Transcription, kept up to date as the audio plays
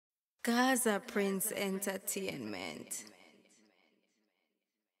Gaza Prince Entertainment.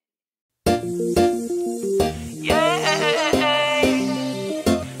 Yeah,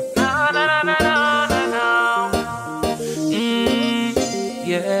 no, no, no, no, no, no, no.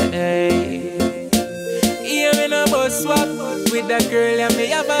 Yeah, me no BUZWAKK with that girl and me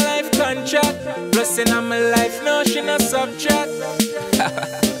have a life contract. Plus in my life, no, she no subtract.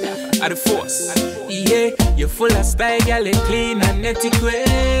 At the force, yeah, you full of style, girl, you clean and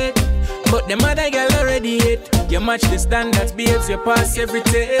etiquette. But them other girl already hit. You match the standards, babes, you pass every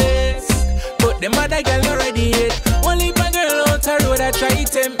test. But them other girl already hit. Only a girl out the road I try to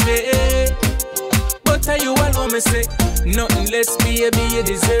tempt me. But tell you all what me say, nothing less, baby, you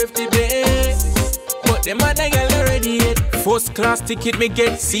deserve the best. But them other girl already hit. First class ticket me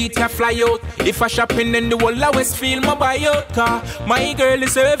get, seat I fly out. If I shopping in the whole I West feel my buy out. Car my girl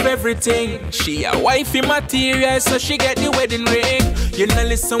deserve everything. She a wifey material, so she get the wedding ring. You know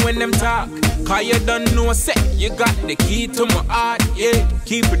listen when them talk, cause you don't know say you got the key to my heart, yeah.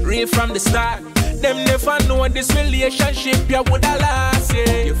 Keep it real from the start. Them never know this relationship you woulda lost,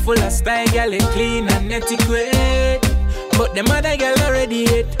 yeah. You full of style, girl, you clean and etiquette. But them other girl already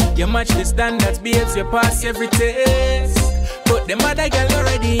hit. You match the standards, babes, you pass every test. But them other girl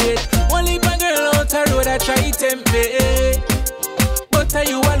already hit. Only a girl out the road I try to tempt me. But tell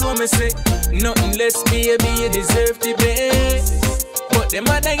you all what me say, nothing less, baby, you deserve the best. But them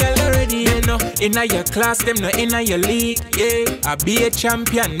other girl already, you know, inna your class, them no inna your league, yeah. I be a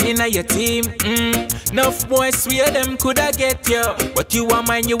champion inna your team, Enough boys swear them coulda get you, but you are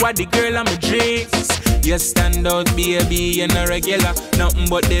mine, you are the girl of my dreams. You stand out, baby, you're not regular. Nothing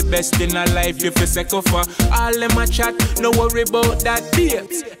but the best in our life, you feel second for. All them a chat, no worry about that,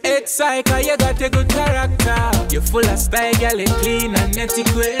 babes. It's like you got a good character. You full of style, girl, you clean and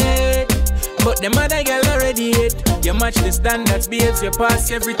etiquette. But them other girl already hit. You match the standards, babes, you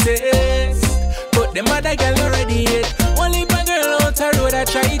pass every test. But them other girl already hit. Only a girl out the road I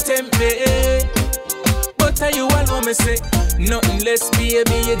try to tempt me. But tell you all what me say, nothing less,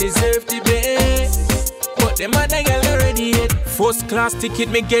 baby, you deserve the best. But them other girl already hit. First class ticket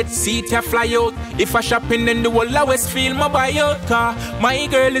me get, seat I fly out. If I shopping in the whole I West feel my buy out. Car my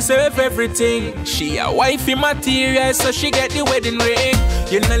girl deserve everything. She a wifey material, so she get the wedding ring.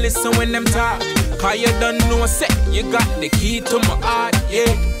 You know listen when them talk, cause you don't know say you got the key to my heart,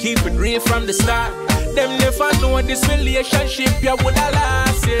 yeah. Keep it real from the start. Them never know this relationship you woulda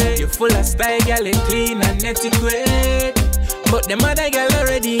lost, yeah. You full of style, girl, you clean and etiquette. But them other girl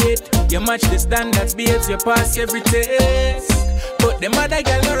already hit. You match the standards, babes, you pass every test. But them other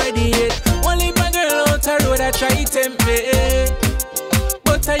girl already hit. Only a girl out the road I try to tempt me.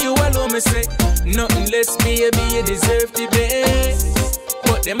 But tell you all what me say, nothing less, baby, you deserve the best.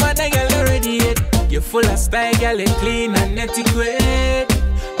 But them other girl already hit. You full of style, girl, you clean and etiquette.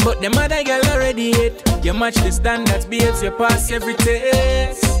 But them other girl already hit. You match the standards, babes, you pass every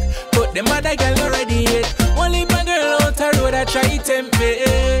test. But them other girl already hit. Only a girl out the road I try to tempt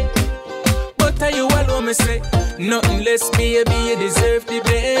me. But tell you all what me say, nothing less, baby, you deserve the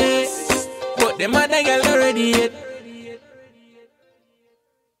best. But them other girl already hit.